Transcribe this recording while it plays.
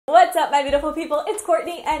What's up, my beautiful people? It's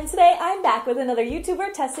Courtney, and today I'm back with another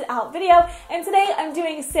YouTuber tested out video, and today I'm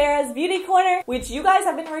doing Sarah's beauty corner, which you guys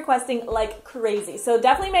have been requesting like crazy. So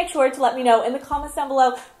definitely make sure to let me know in the comments down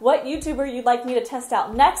below what YouTuber you'd like me to test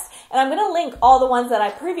out next, and I'm gonna link all the ones that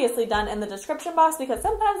I've previously done in the description box because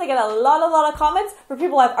sometimes I get a lot of comments for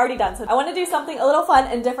people I've already done. So I want to do something a little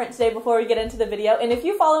fun and different today before we get into the video. And if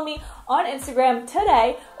you follow me on Instagram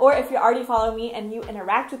today, or if you already follow me and you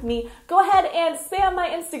interact with me, go ahead and spam my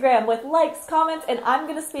Instagram with likes, comments, and I'm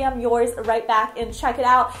gonna spam yours right back and check it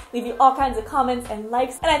out. Leave you all kinds of comments and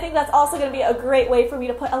likes. And I think that's also gonna be a great way for me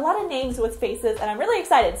to put a lot of names with faces, and I'm really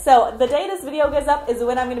excited. So the day this video goes up is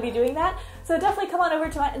when I'm gonna be doing that. So definitely come on over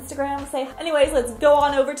to my Instagram, say, anyways, let's go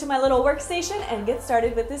on over to my little workstation and get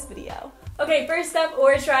started with this video. Okay, first up,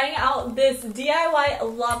 we're trying out this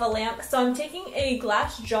DIY lava lamp. So I'm taking a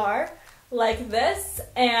glass jar like this,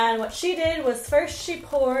 and what she did was first she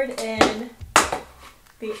poured in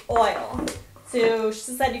the oil. So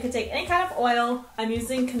she said you could take any kind of oil. I'm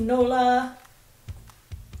using canola.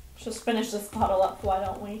 Let's just finish this bottle up, why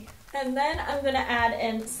don't we? And then I'm gonna add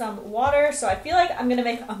in some water. So I feel like I'm gonna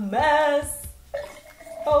make a mess.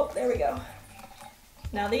 Oh, there we go.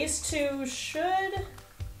 Now these two should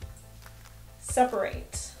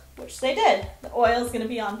separate, which they did. The oil is gonna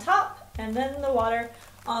be on top and then the water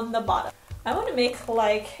on the bottom. I want to make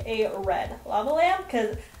like a red lava lamp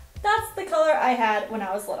because that's the color I had when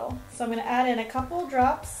I was little. So I'm going to add in a couple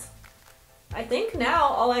drops. I think now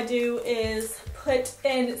all I do is put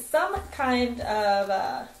in some kind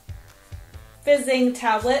of fizzing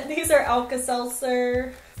tablet. These are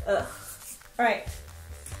Alka-Seltzer. Alright,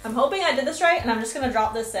 I'm hoping I did this right, and I'm just going to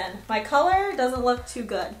drop this in. My color doesn't look too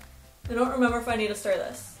good. I don't remember if I need to stir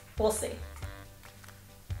this. We'll see.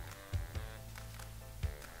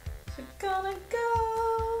 So gonna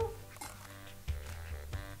go.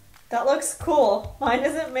 That looks cool. Mine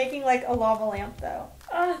isn't making like a lava lamp though.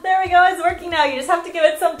 There we go, it's working now. You just have to give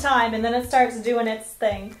it some time and then it starts doing its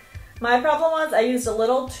thing. My problem was I used a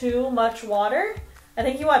little too much water. I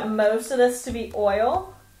think you want most of this to be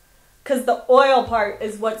oil because the oil part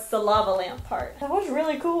is what's the lava lamp part. That was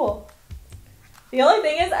really cool. The only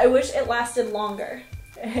thing is I wish it lasted longer.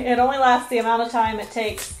 It only lasts the amount of time it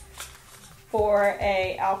takes for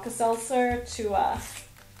a Alka-Seltzer to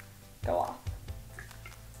go off.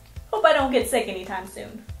 Hope I don't get sick anytime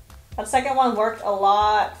soon. That second one worked a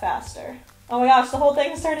lot faster. Oh my gosh, the whole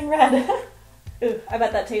thing's turning red. Ooh, I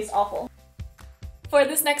bet that tastes awful. For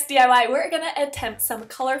this next DIY, we're gonna attempt some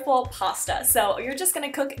colorful pasta. So you're just gonna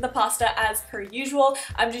cook the pasta as per usual.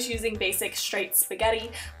 I'm just using basic straight spaghetti.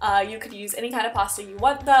 You could use any kind of pasta you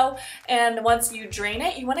want though. And once you drain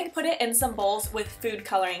it, you wanna put it in some bowls with food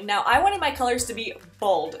coloring. Now I wanted my colors to be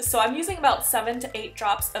bold, so I'm using about 7 to 8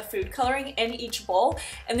 drops of food coloring in each bowl.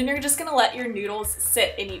 And then you're just gonna let your noodles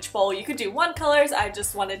sit in each bowl. You could do one colors, I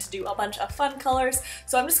just wanted to do a bunch of fun colors.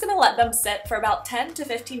 So I'm just gonna let them sit for about 10 to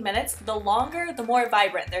 15 minutes. The longer, the more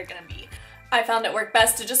vibrant they're gonna be. I found it worked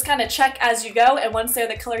best to just kind of check as you go, and once they're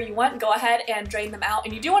the color you want, go ahead and drain them out.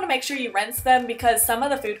 And you do want to make sure you rinse them because some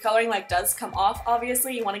of the food coloring like does come off,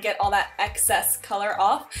 obviously. You want to get all that excess color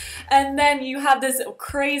off. And then you have this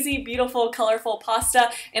crazy, beautiful, colorful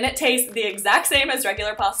pasta, and it tastes the exact same as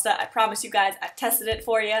regular pasta. I promise you guys, I tested it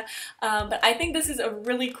for you. But I think this is a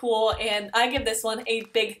really cool, and I give this one a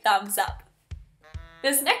big thumbs up.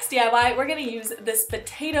 This next DIY, we're going to use this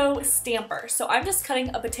potato stamper. So I'm just cutting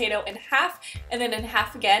a potato in half and then in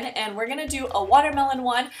half again, and we're going to do a watermelon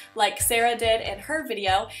one like Sarah did in her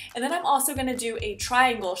video. And then I'm also going to do a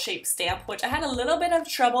triangle shaped stamp, which I had a little bit of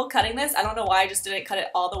trouble cutting this. I don't know why I just didn't cut it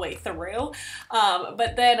all the way through.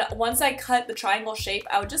 But then once I cut the triangle shape,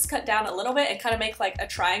 I would just cut down a little bit and kind of make like a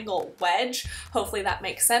triangle wedge. Hopefully that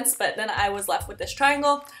makes sense. But then I was left with this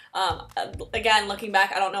triangle. Again, looking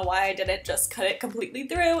back, I don't know why I didn't just cut it completely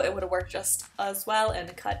through. It would have worked just as well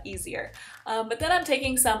and cut easier. But then I'm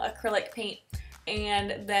taking some acrylic paint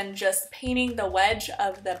and then just painting the wedge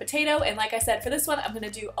of the potato. And like I said, for this one, I'm gonna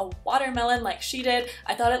do a watermelon like she did.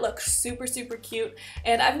 I thought it looked super, super cute.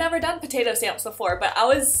 And I've never done potato stamps before, but I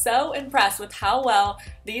was so impressed with how well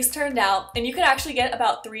these turned out. And you could actually get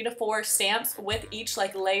about 3 to 4 stamps with each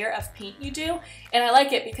like layer of paint you do. And I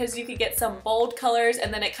like it because you could get some bold colors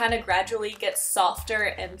and then it kind of gradually gets softer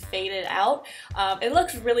and faded out. It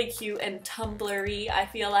looks really cute and tumblery, I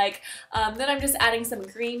feel like. Then I'm just adding some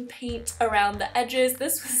green paint around the edges.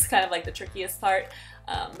 This was kind of like the trickiest part.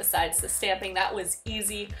 Besides the stamping, that was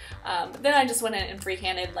easy. Then I just went in and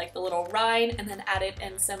freehanded like the little rind and then added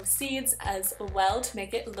in some seeds as well to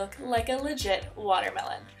make it look like a legit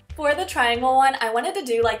watermelon. For the triangle one, I wanted to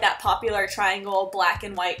do like that popular triangle black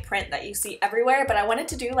and white print that you see everywhere, but I wanted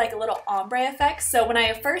to do like a little ombre effect. So when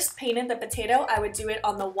I first painted the potato, I would do it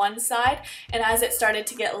on the one side, and as it started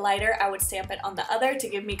to get lighter, I would stamp it on the other to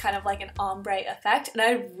give me kind of like an ombre effect. And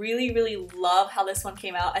I really, really love how this one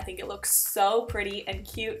came out. I think it looks so pretty and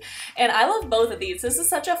cute, and I love both of these. This is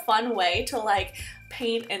such a fun way to like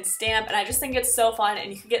paint and stamp, and I just think it's so fun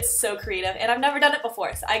and you can get so creative, and I've never done it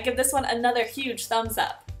before, so I give this one another huge thumbs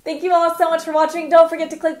up. Thank you all so much for watching. Don't forget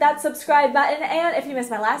to click that subscribe button, and if you missed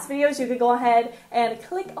my last videos, you could go ahead and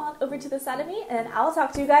click on over to the side of me, and I'll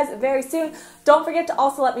talk to you guys very soon. Don't forget to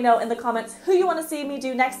also let me know in the comments who you want to see me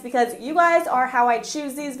do next, because you guys are how I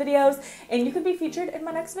choose these videos, and you could be featured in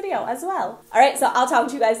my next video as well. Alright, so I'll talk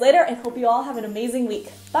to you guys later, and hope you all have an amazing week.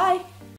 Bye!